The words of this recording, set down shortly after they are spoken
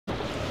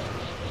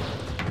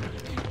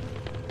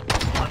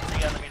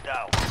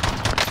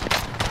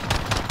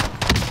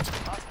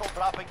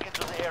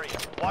area.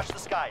 Watch the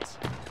skies.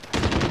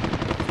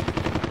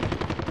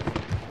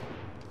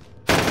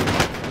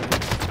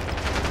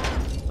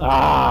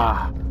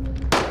 Ah!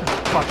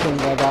 Fucking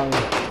guy got me.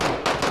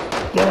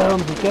 Get him!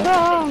 Get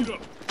him!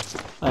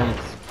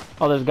 Thanks.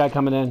 Oh, there's a guy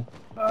coming in.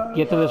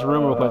 Get to this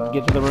room real quick.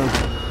 Get to the room.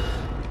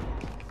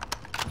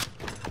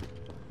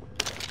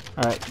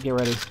 Alright, get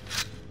ready.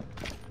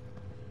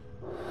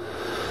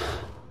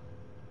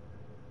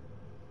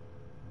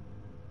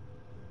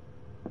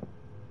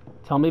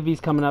 Tell me if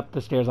he's coming up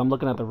the stairs. I'm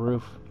looking at the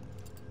roof.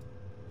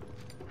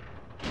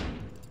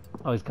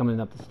 Oh, he's coming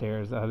up the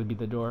stairs. That had to be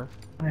the door.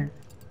 I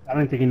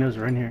don't think he knows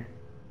we're in here.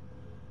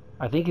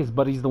 I think his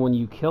buddy's the one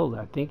you killed.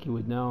 I think he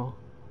would know.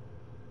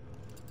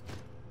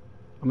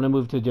 I'm gonna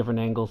move to a different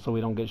angle so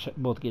we don't get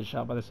both get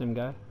shot by the same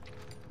guy.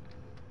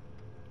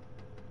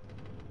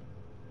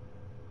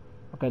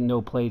 I've got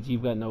no plates.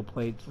 You've got no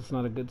plates. It's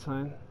not a good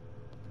sign.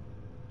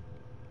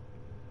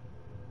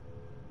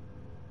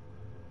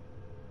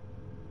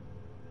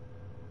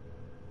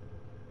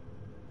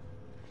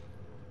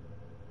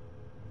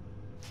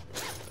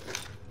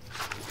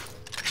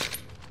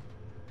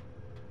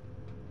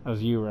 That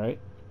was you, right?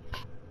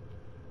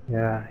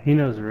 Yeah, he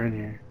knows we're in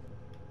here.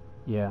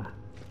 Yeah.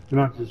 We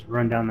don't have to just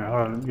run down there.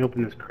 Hold on, let me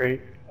open this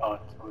crate. Oh,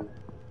 it's on there.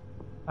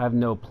 I have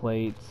no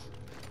plates.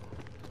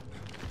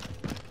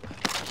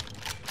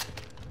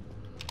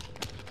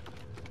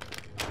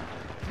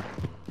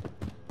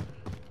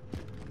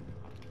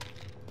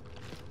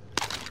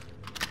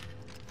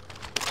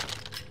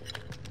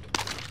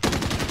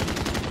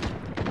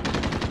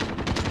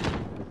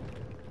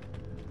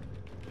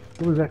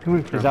 Where was that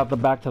coming from? He's out the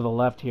back to the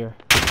left here.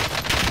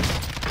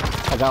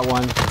 I got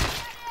one.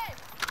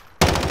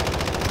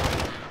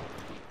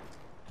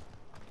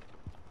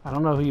 I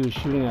don't know who he was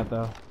shooting at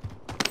though.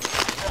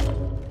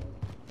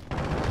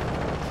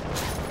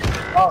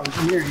 Oh, he's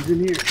in here. He's in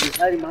here. He's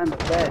hiding behind the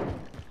bed.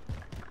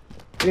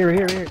 Here.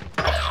 One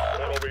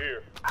over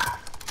here.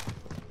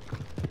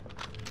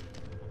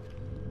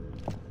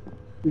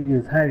 He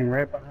is hiding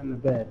right behind the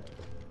bed.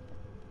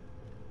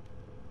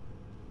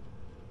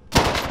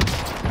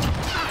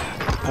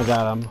 I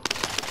got him.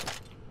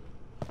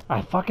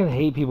 I fucking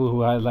hate people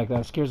who hide like that.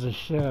 It scares the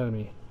shit out of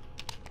me.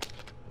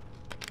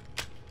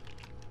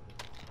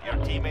 Your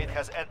teammate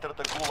has entered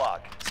the gulag.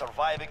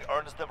 Surviving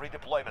earns them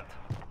redeployment.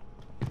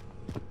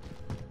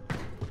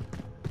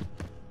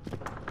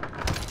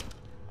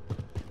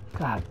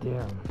 God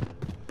damn.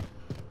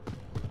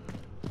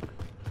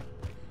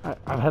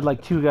 I've had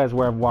like 2 guys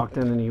where I've walked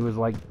in and he was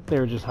like, they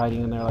were just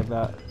hiding in there like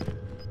that.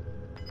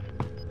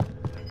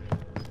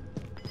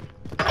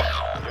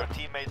 Your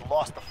teammate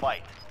lost the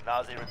fight.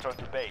 Now they return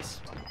to base.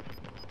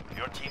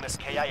 Your team is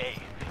KIA.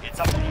 It's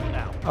up to you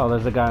now. Oh,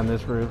 there's a guy on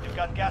this roof. You've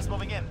got gas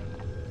moving in.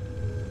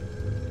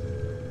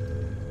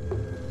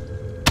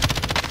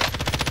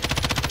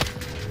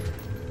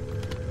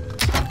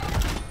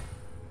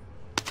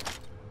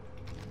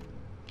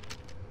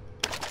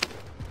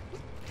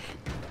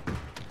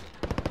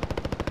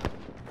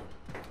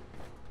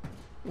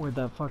 Where'd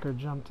that fucker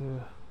jump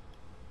to?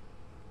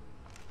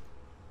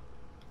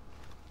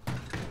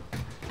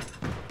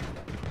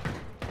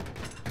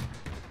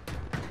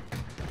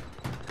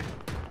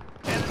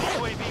 Enemy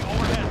UAV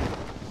overhead.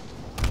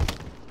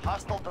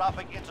 Hostile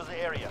dropping into the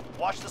area.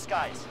 Watch the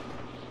skies.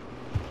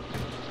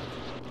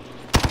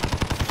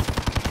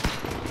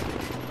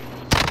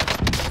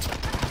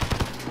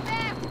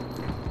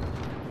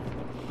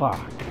 Fuck.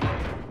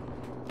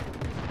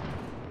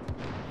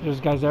 There's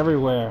guys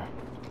everywhere.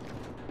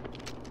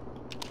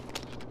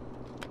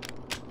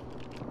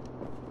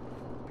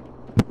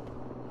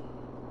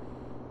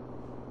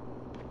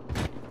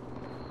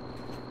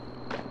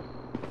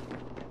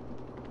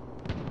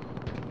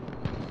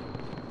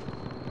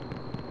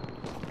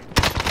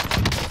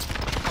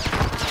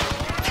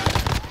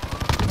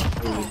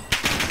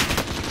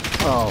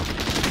 Oh,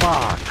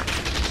 fuck.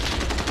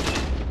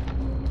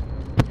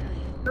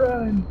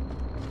 Run!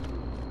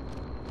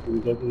 We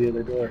go to the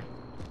other door.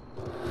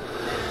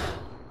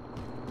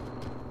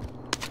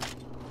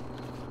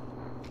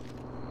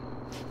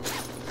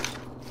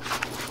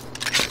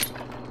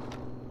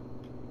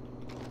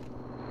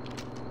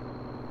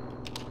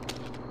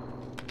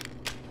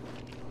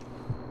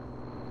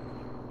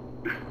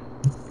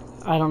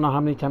 I don't know how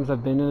many times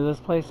I've been into this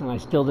place and I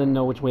still didn't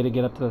know which way to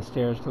get up to the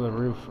stairs to the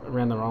roof. I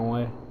ran the wrong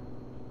way.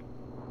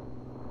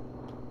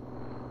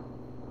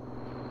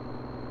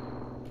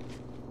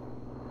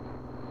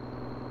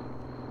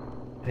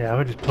 Yeah, I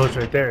would just post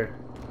right there.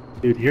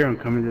 Dude, hear him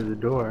coming to the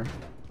door.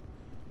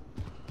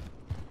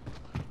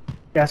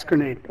 Gas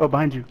grenade. Oh,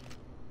 behind you.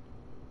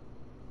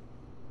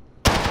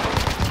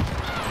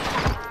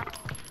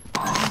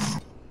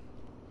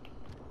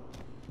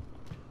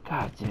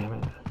 God damn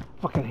it.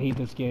 I fucking hate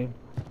this game.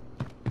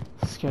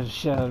 It scares the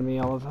shit out of me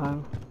all the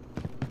time.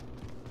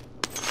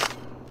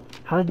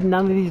 How did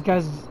none of these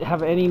guys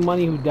have any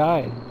money who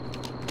died?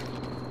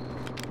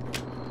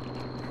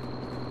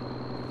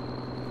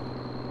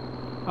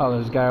 Oh,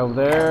 there's a guy over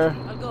there.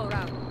 I'll go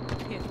around.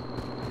 Here.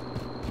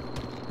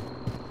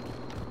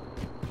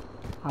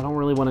 I don't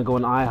really want to go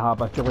in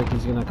IHOP. I feel like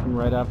he's gonna come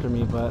right after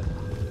me, but...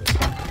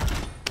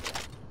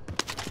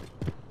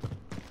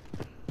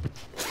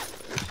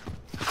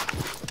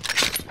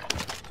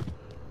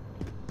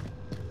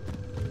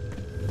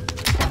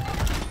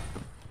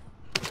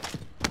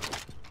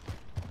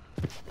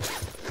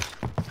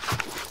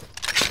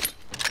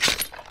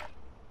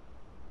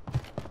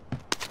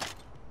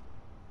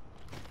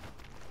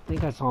 I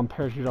think I saw him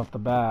parachute off the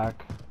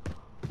back.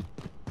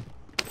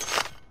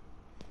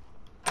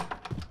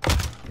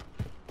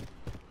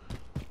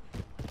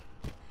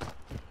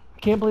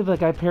 I can't believe that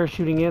guy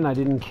parachuting in, I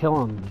didn't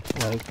kill him.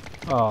 Like,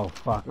 oh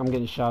fuck, I'm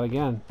getting shot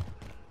again.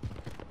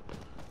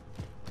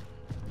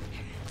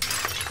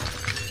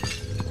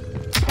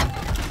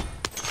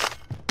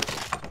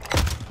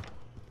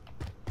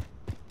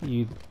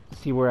 You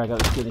see where I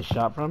got getting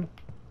shot from?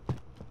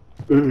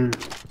 Mm-mm.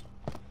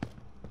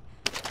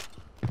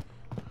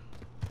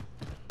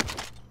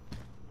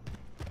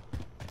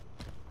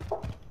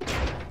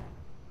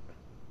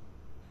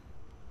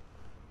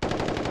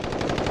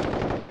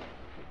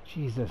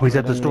 Jesus. Oh, he's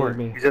right at the store.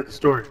 underneath me. He's at the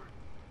store.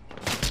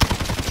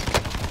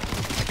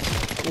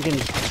 I'm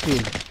getting,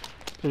 dude,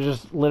 there's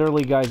just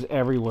literally guys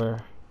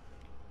everywhere.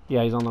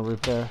 Yeah, he's on the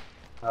roof there.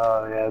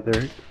 Oh, yeah,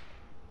 there.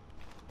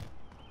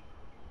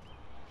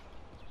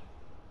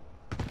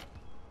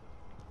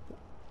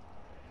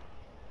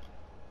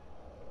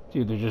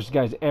 Dude, there's just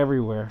guys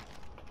everywhere.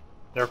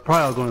 They're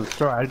probably all going to the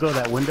store. I'd go to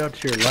that window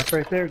to your left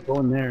right there. Go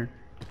in there.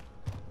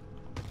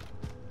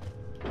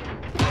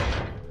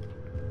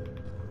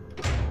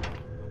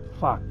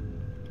 Fuck.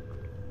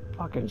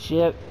 Fucking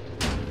shit.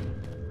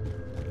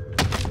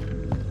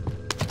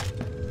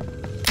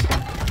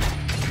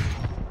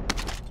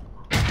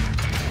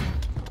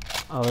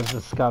 Oh, this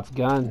is Scott's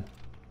gun.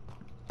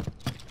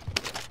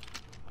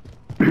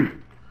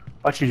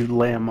 Watch you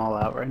lay them all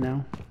out right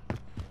now.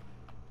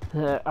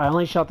 I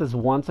only shot this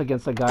once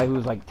against a guy who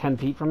was like 10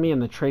 feet from me,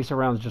 and the tracer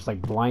rounds just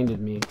like blinded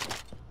me.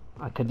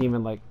 I couldn't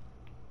even like...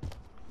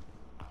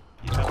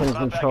 couldn't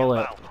control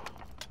it.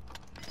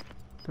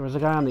 There was a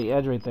guy on the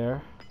edge right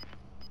there.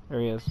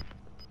 There he is.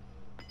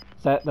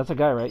 That's a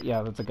guy, right?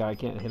 Yeah, that's a guy. I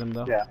can't hit him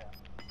though. Yeah.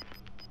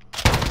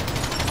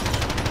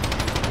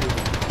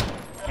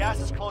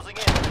 Gas is closing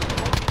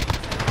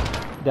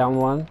in. Down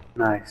one.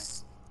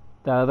 Nice.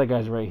 That other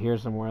guy's right here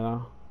somewhere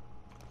though.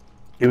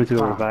 He went to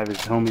go Wow. revive his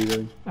homie,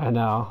 really. I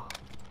know.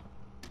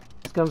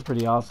 This gun's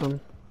pretty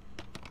awesome.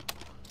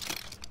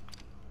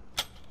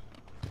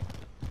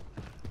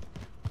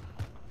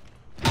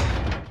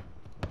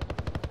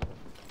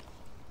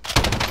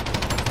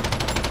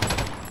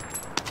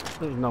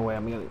 There's no way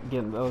I'm gonna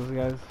get those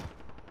guys.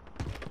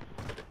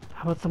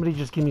 How about somebody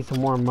just give me some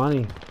more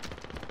money?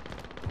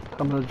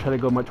 I'm gonna try to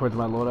go towards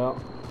my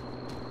loadout.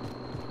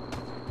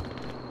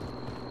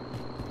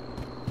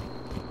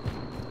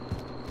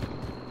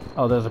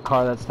 Oh, there's a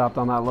car that stopped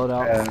on that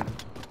loadout. Yeah.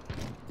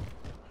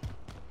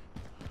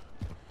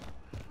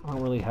 I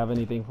don't really have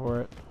anything for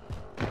it.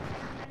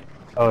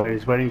 Oh,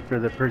 he's waiting for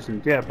the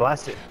person. Yeah,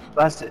 blast it.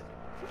 Blast it.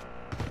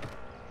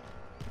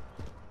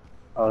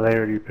 Oh, they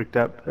already picked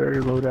up their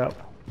loadout.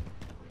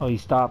 Oh, he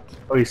stopped.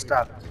 Oh, he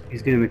stopped.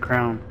 He's getting the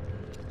crown.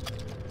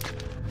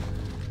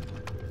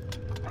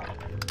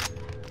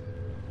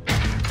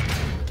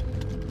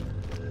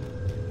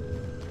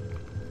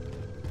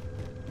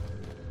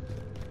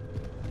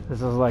 This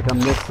is like a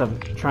mix of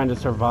trying to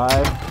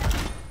survive,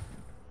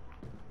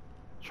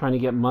 trying to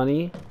get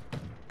money,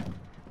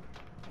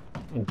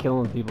 and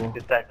killing people.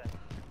 Get that.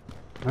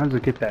 How does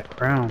it get that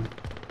crown?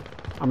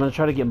 I'm gonna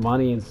try to get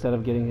money instead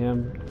of getting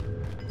him.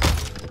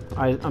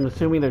 I'm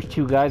assuming there's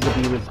two guys that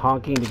he was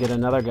honking to get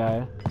another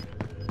guy.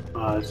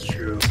 Oh, that's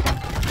true.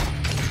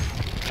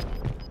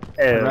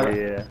 Hell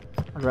yeah.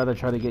 I'd rather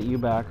try to get you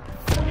back.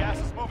 Gas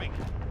is moving.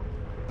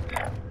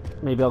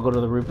 Maybe I'll go to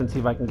the roof and see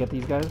if I can get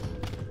these guys.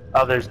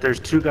 Oh, there's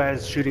two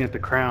guys shooting at the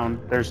crown.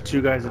 There's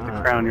two guys at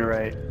the crown, you're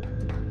right.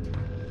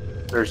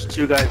 There's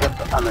two guys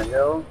up on the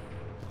hill.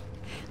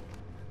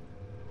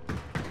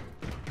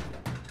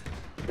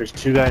 There's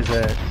two guys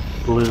at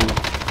blue.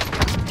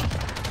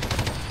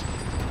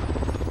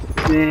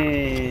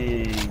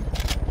 Dang.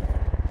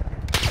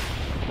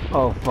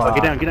 Oh fuck. Oh,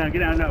 get down, get down, get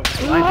down, no.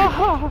 Behind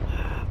you.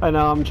 I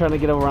know, I'm trying to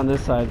get over on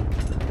this side.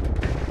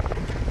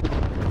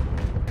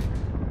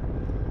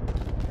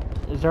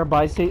 Is there a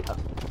buy station?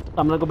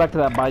 I'm gonna go back to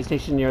that buy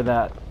station near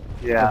that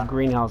those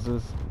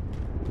greenhouses.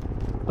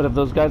 But if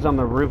those guys on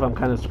the roof, I'm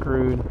kind of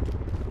screwed.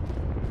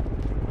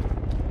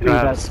 You don't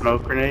have a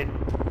smoke grenade?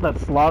 That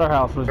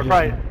slaughterhouse was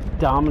just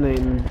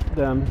dominating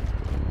them.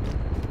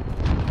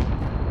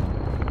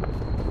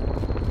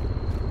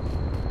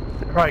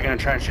 They're probably gonna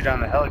try and shoot down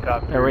the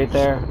helicopter. They're right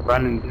there.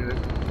 Run and do it.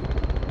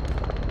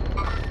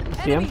 You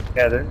see him?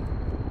 Yeah, they're...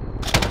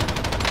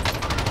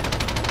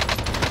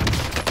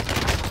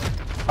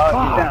 Oh,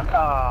 he's down.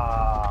 Oh.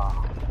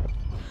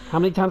 How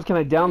many times can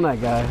I down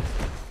that guy?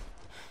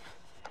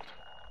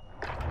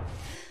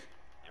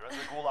 You're in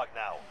the gulag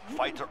now.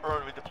 Fight to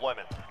earn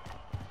redeployment.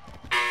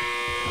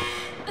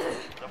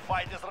 The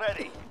fight is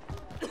ready.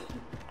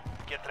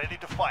 Get ready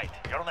to fight.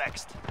 You're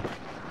next.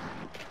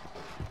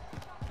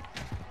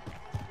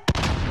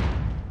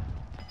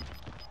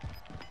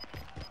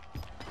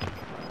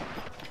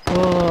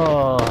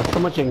 Oh, so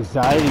much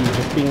anxiety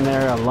just being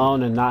there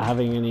alone and not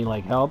having any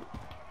like help.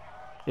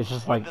 It's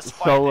just Win like this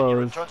fight, then you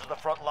solos. return to the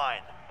front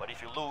line. But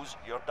if you lose,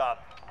 you're done.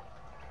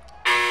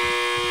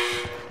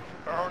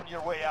 Earn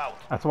your way out.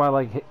 That's why I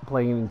like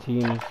playing in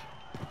teams.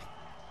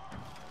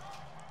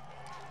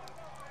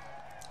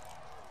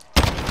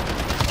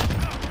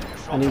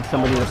 I need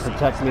somebody to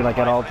protect me like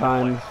at all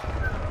times.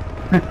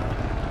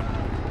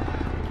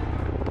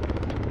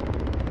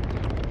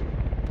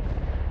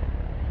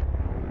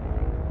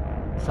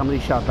 Somebody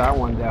shot that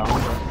one down.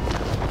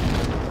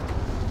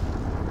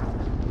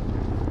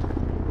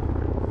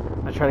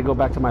 I try to go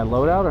back to my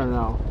loadout or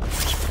no?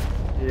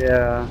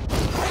 Yeah.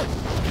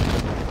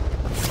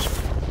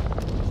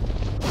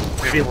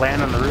 Maybe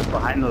land on the roof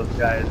behind those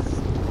guys.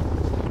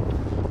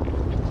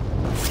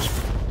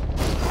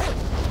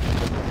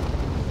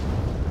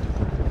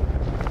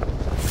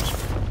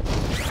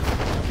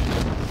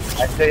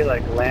 I say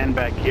like land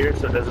back here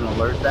so it doesn't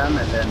alert them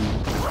and then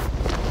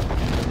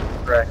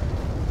correct.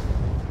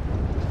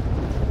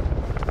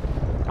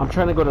 I'm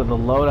trying to go to the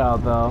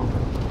loadout though.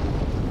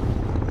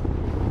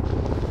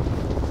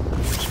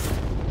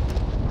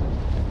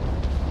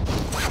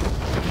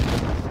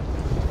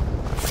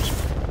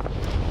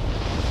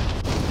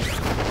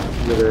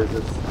 There's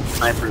this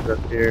snipers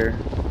up here.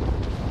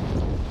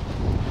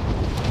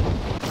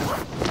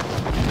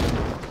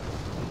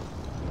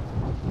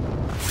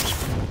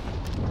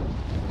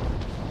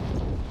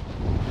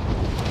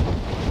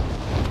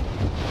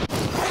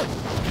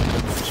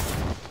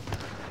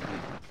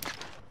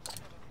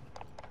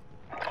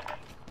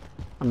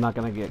 I'm not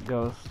gonna get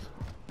ghost.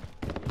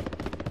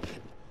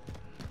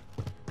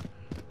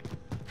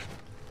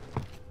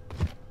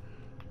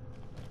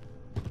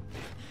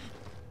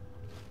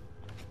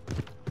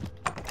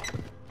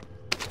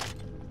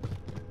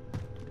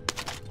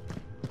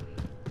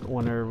 I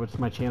wonder what's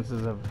my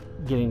chances of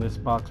getting this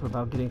box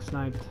without getting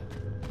sniped.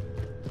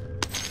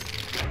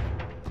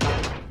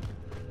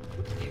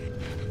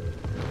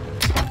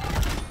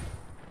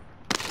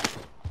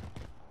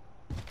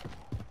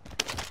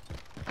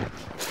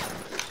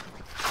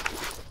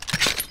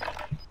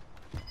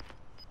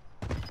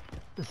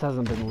 This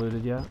hasn't been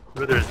looted yet.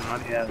 Ooh, there's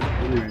money out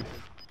there.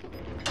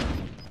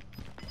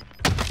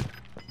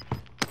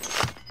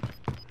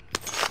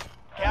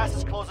 Gas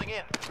is closing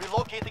in.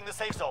 Relocating the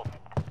safe zone.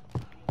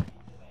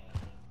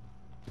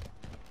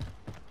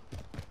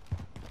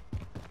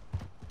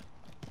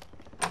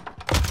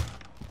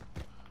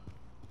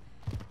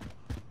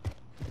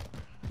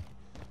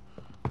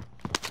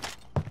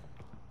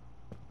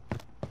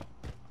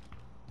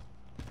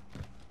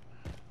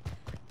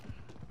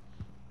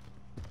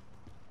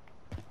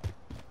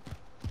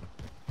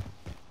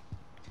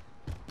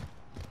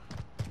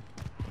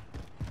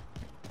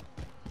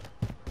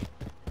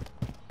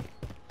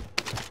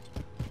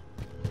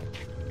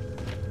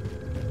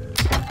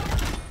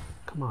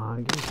 Come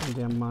on, give me some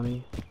damn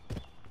money.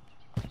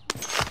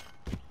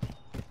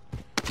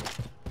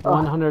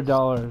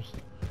 $100.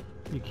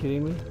 You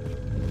kidding me?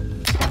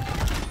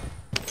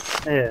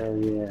 Hell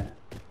yeah.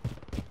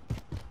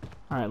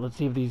 Alright, let's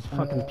see if these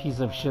fucking piece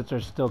of shits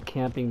are still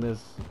camping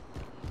this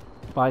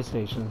buy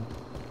station.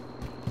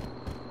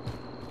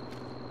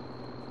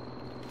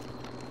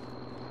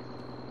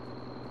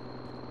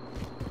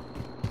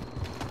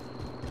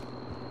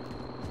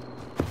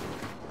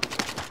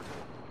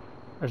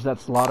 There's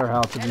that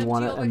slaughterhouse if you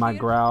want it, and my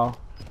growl.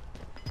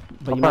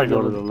 But you might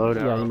go to the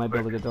loadout. Yeah, you might be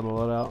able to get to the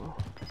loadout.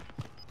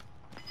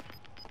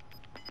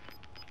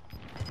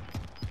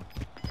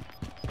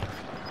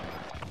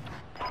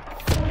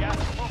 Gas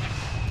is moving.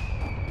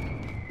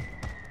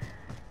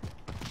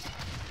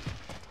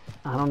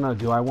 I don't know.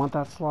 Do I want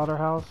that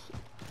slaughterhouse?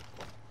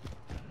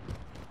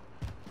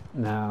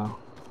 No.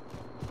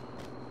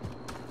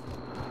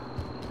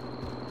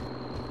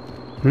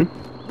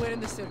 We're in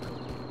the circle.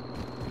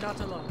 Not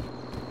alone.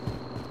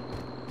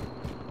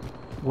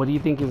 What do you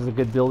think is a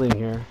good building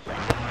here?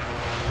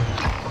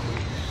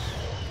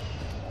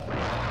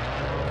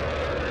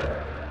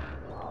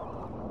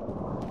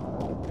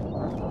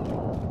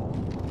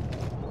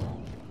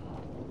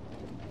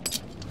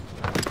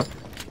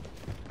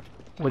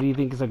 What do you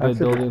think is a good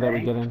building that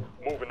we get in?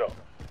 Moving up.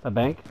 A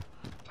bank?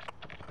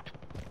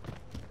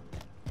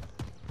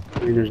 I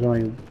mean, there's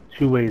only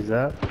two ways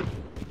up.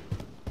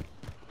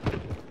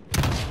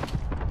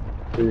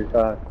 What are your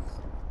thoughts?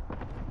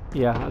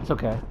 Yeah, that's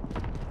okay.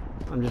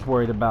 I'm just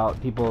worried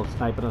about people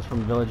sniping us from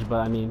the village, but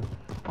I mean,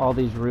 all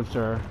these roofs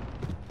are...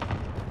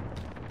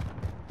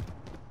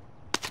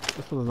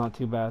 This one's not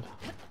too bad.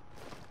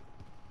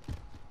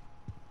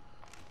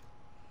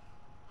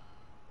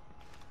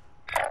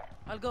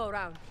 I'll go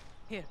around.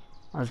 Here.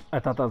 I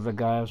thought that was the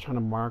guy. I was trying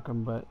to mark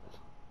him, but...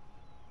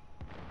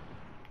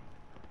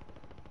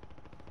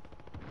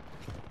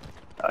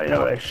 You know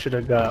what I should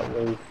have got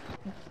was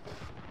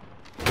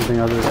something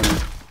other than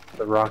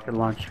the rocket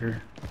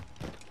launcher.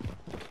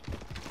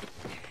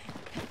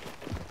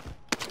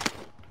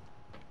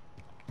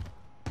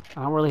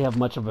 I don't really have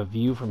much of a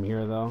view from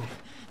here, though.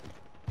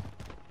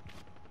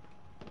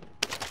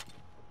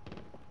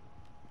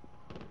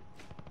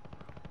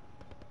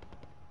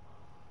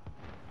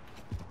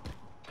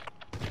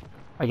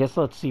 I guess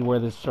let's see where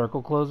this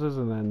circle closes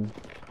and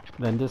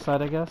then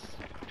decide, I guess.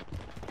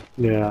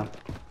 Yeah.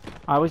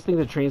 I always think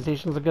the train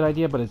station's a good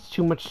idea, but it's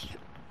too much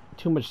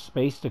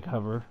space to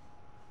cover.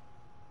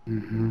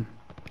 Mm-hmm.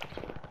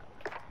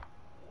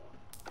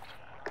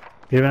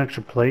 You have an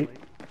extra plate?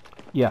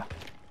 Yeah.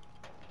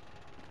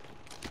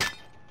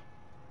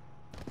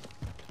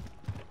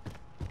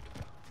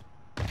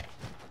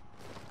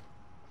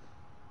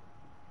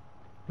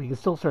 We can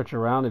still search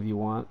around if you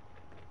want.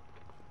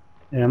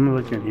 Yeah, I'm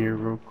looking here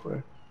real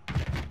quick.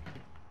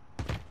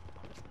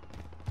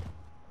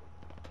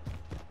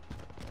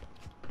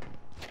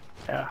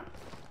 Yeah.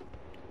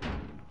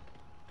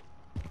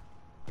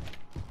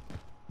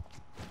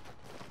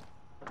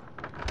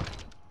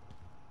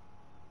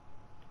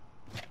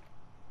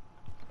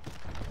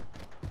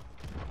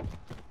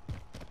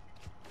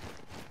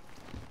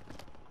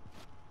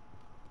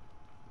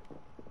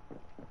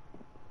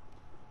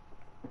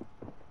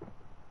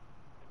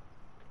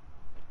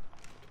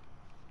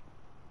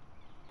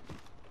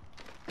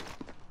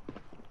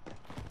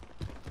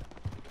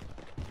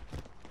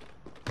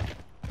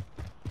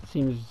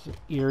 Seems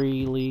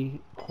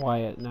eerily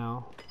quiet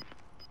now.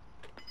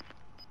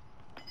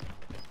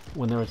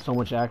 When there was so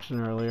much action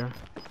earlier.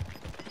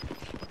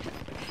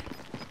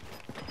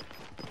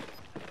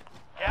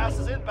 Gas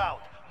is inbound.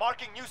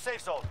 Marking new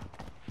safe zone.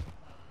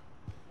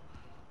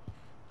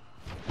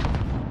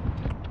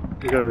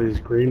 You got these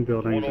green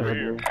buildings. One over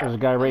here. There's a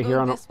guy right here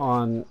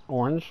on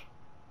orange.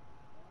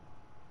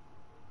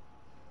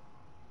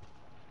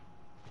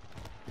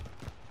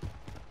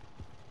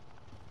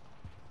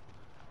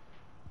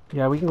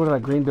 Yeah, we can go to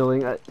that green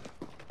building.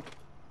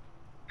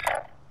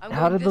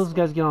 How did those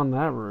guys get on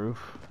that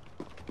roof?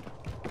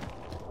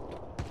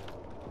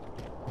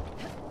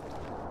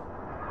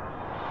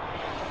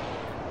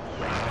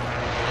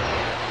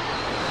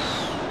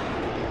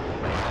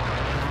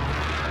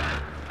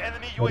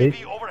 Enemy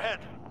UAV overhead.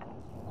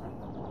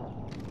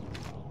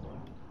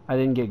 I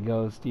didn't get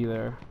ghost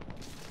either.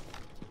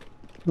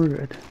 We're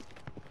good.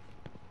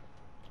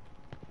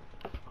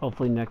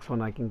 Hopefully next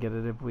one I can get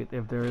it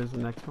if there is a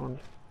next one.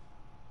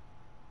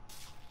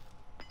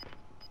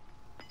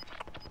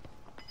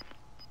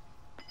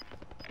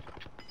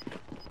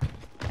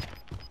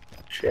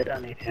 Shit, I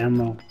need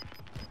ammo.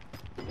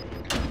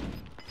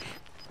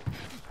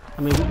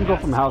 I mean, we can go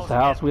from house to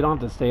house. We don't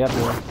have to stay up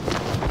here.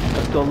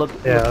 Let's go look.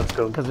 Yeah, let's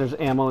go. Because there's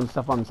ammo and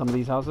stuff on some of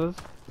these houses.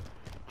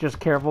 Just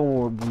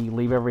careful when we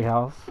leave every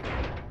house.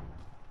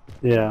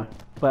 Yeah.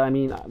 But I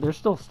mean, there's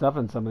still stuff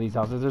in some of these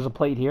houses. There's a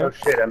plate here. Oh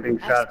shit, I'm being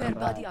shot. Spare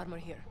body armor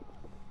here.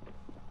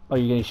 Oh,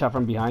 you're getting shot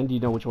from behind? Do you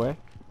know which way?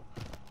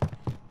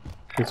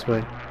 This way.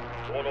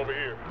 One over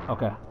here.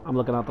 Okay, I'm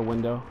looking out the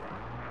window.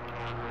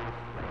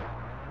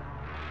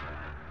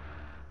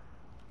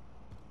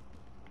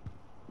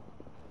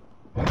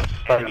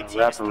 Enemy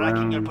team is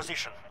tracking your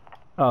position.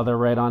 Oh, they're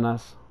right on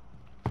us.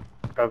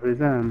 Probably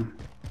them.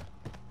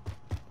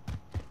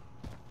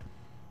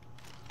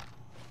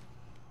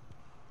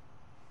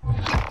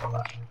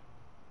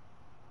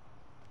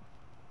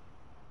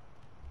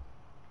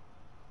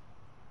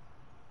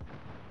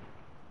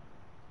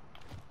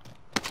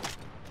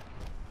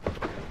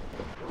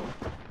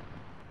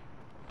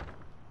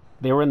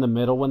 They were in the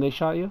middle when they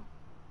shot you?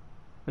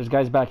 There's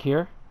guys back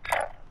here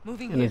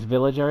Moving in here. this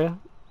village area.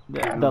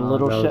 That No,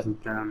 little that shed.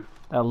 wasn't them.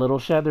 That little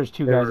shed. There's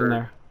two They guys in were-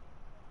 there.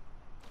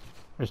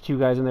 There's two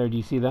guys in there. Do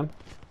you see them?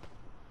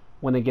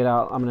 When they get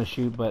out, I'm gonna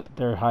shoot, but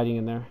they're hiding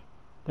in there.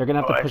 They're gonna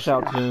have Oh, to I push see.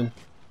 out soon.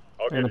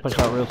 I'll They're gonna get push it.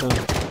 out real soon.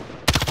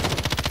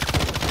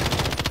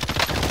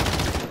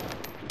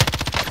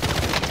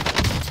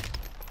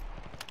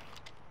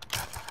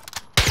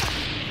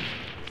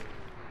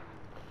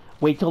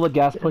 Wait till the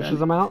gas pushes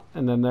them out,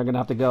 and then they're gonna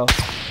have to go.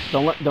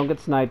 Don't get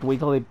sniped. Wait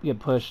till they get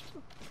pushed.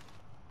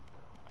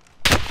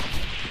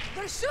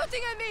 They're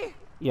shooting at me!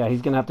 Yeah,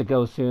 he's gonna have to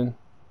go soon.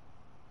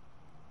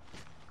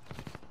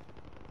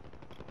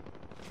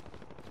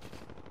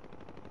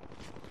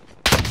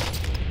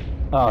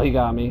 Oh, he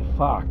got me.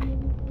 Fuck.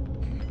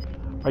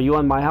 Are you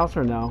on my house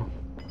or no?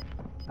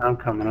 I'm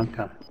coming, I'm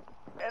coming.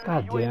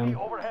 God Enemy damn. UAV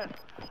overhead.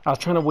 I was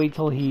trying to wait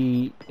till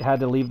he had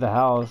to leave the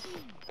house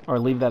or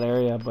leave that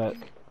area, but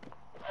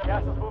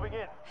Gas is moving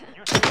in.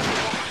 You two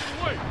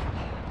Wait.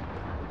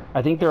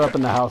 I think they're up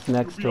in the house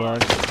next to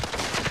us.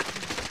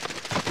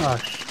 Oh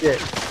shit.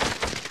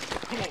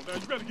 Come on now,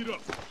 you gotta get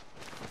up.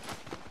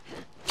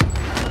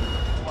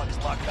 one is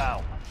locked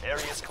down.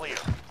 Area is clear.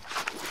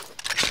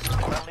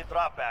 Friendly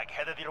drop bag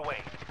headed your way.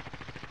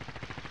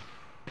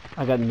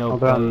 I got no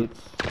Hold on.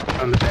 plates.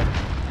 On the bank.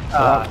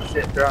 Ah,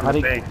 shit, they're on How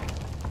the do you- bank.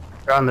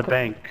 They're on the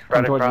bank.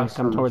 Come Right towards me. across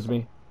Come from towards us.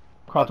 me.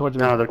 Crawl towards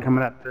me. No, they're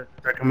coming up.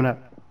 They're coming up.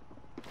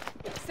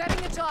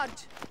 Setting a charge.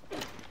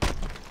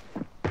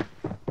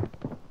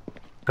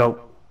 Go.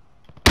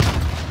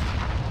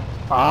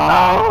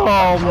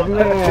 Oh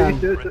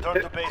man!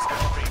 Return to base.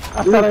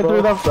 I thought I threw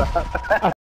it up.